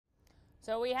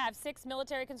So we have 6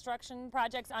 military construction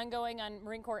projects ongoing on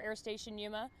Marine Corps Air Station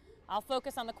Yuma. I'll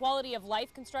focus on the quality of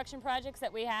life construction projects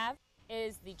that we have.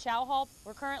 Is the Chow Hall.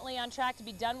 We're currently on track to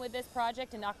be done with this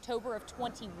project in October of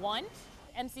 21.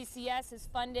 MCCS has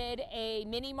funded a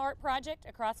mini-mart project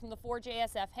across from the 4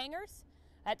 JSF hangars.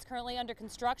 That's currently under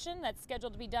construction. That's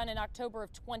scheduled to be done in October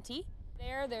of 20.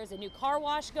 There's a new car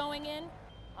wash going in,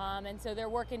 and so they're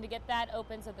working to get that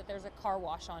open so that there's a car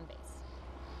wash on base.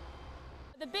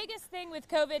 The biggest thing with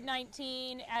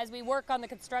COVID-19 as we work on the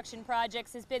construction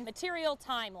projects has been material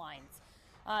timelines.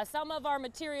 Some of our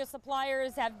material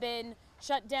suppliers have been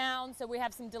shut down, so we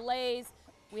have some delays.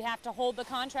 We have to hold the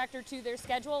contractor to their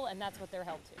schedule, and that's what they're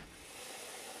held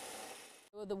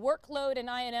to. The workload in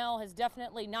INL has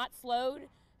definitely not slowed,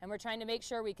 and we're trying to make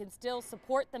sure we can still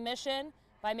support the mission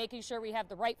by making sure we have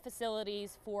the right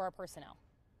facilities for our personnel.